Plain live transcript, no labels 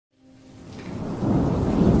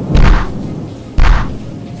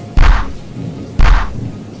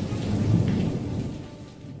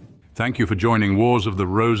Thank you for joining Wars of the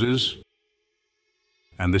Roses.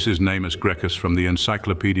 And this is Naymus Grecus from the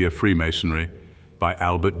Encyclopedia of Freemasonry by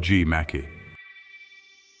Albert G. Mackey.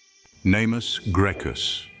 Naymus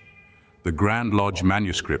Grecus. The Grand Lodge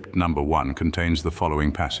Manuscript, number 1, contains the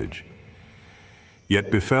following passage. Yet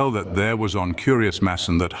befell that there was on curious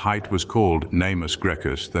Mason that hight was called Naymus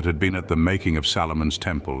Grecus, that had been at the making of Salomon's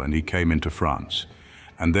temple, and he came into France.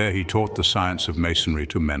 And there he taught the science of masonry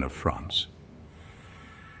to men of France.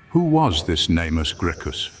 Who was this Naymus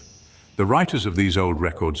Grecus? The writers of these old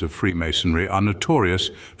records of Freemasonry are notorious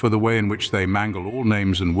for the way in which they mangle all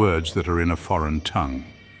names and words that are in a foreign tongue.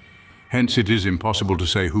 Hence it is impossible to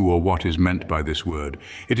say who or what is meant by this word.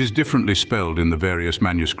 It is differently spelled in the various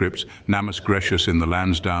manuscripts: Naymus Grecus in the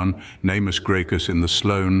Lansdowne, Naymus Grecus in the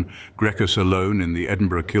Sloane, Grecus alone in the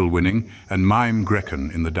Edinburgh Kilwinning, and Mime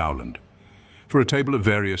Grecon in the Dowland. For a table of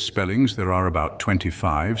various spellings, there are about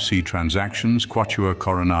 25. See Transactions, Quatuor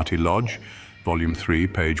Coronati Lodge, Volume 3,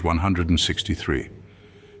 page 163.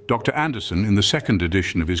 Dr. Anderson, in the second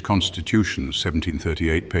edition of his Constitutions,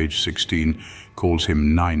 1738, page 16, calls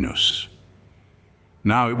him Ninus.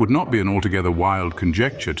 Now, it would not be an altogether wild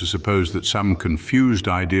conjecture to suppose that some confused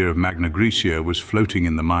idea of Magna Graecia was floating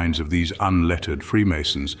in the minds of these unlettered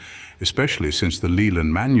Freemasons, especially since the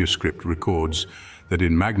Leland manuscript records that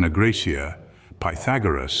in Magna Graecia,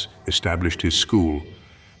 Pythagoras established his school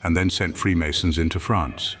and then sent Freemasons into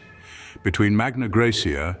France. Between Magna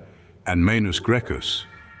Graecia and Naymus Grecus,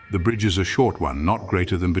 the bridge is a short one, not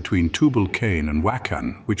greater than between Tubal Cain and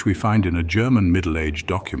Wacan, which we find in a German Middle-Age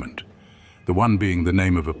document. The one being the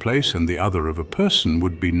name of a place and the other of a person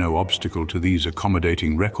would be no obstacle to these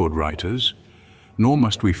accommodating record writers, nor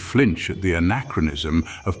must we flinch at the anachronism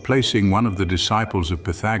of placing one of the disciples of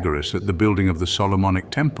Pythagoras at the building of the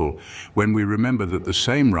Solomonic Temple, when we remember that the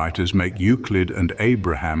same writers make Euclid and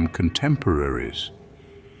Abraham contemporaries.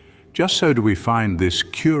 Just so do we find this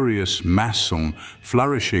curious Mason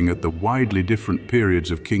flourishing at the widely different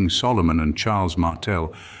periods of King Solomon and Charles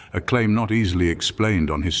Martel, a claim not easily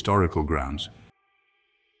explained on historical grounds.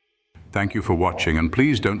 Thank you for watching, and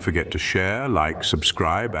please don't forget to share, like,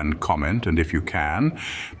 subscribe, and comment, and if you can,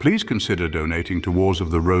 please consider donating to Wars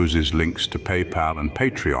of the Roses. Links to PayPal and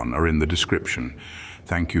Patreon are in the description.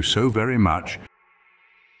 Thank you so very much.